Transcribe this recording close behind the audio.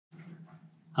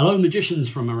Hello magicians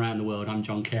from around the world, I'm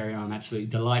John Carey. I'm absolutely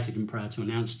delighted and proud to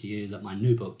announce to you that my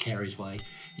new book, Carey's Way,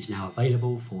 is now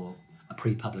available for a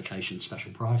pre-publication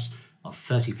special price of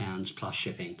 £30 plus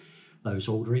shipping. Those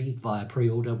ordering via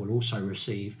pre-order will also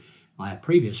receive my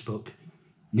previous book,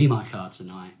 Me, My Cards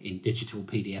and I, in digital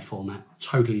PDF format,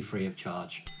 totally free of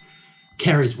charge.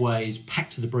 Carey's Way is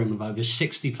packed to the brim with over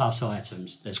 60 plus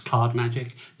items. There's card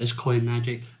magic, there's coin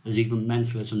magic, there's even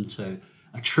mentalism too.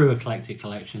 A true eclectic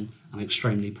collection I'm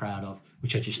extremely proud of,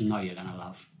 which I just know you're going to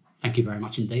love. Thank you very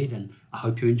much indeed, and I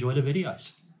hope you enjoy the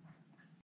videos.